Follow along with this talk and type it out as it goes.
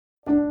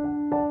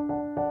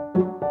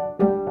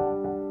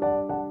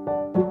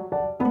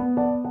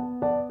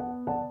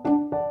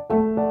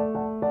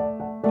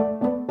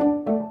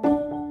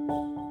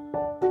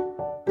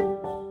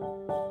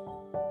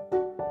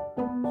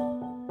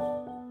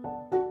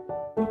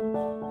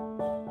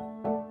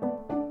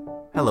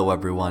Hello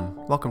everyone,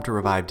 welcome to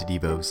Revived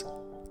Devos.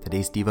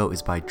 Today's Devo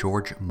is by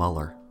George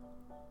Muller.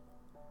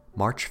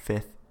 March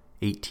 5th,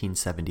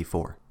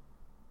 1874.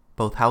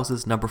 Both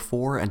houses number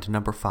 4 and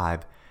number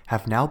 5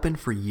 have now been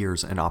for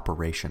years in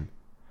operation.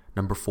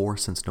 Number 4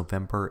 since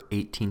November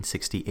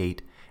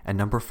 1868 and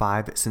number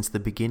 5 since the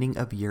beginning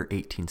of year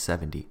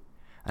 1870,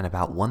 and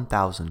about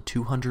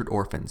 1,200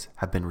 orphans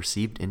have been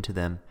received into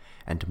them,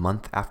 and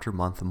month after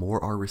month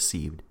more are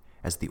received,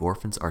 as the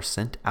orphans are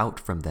sent out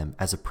from them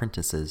as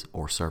apprentices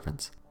or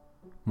servants.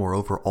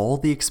 Moreover, all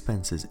the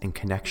expenses in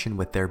connection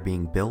with their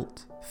being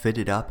built,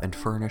 fitted up, and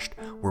furnished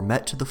were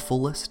met to the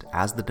fullest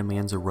as the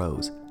demands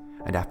arose,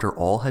 and after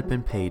all had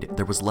been paid,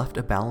 there was left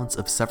a balance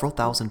of several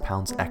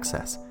 £1,000s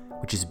excess,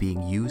 which is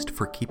being used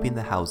for keeping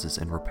the houses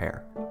in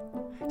repair.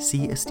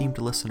 See, esteemed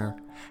listener,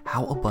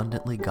 how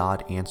abundantly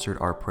God answered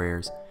our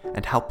prayers,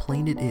 and how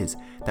plain it is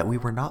that we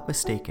were not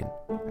mistaken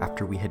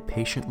after we had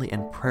patiently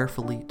and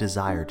prayerfully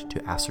desired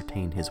to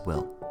ascertain His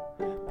will,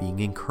 being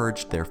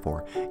encouraged,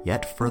 therefore,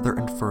 yet further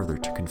and further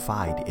to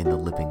confide in the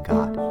living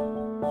God.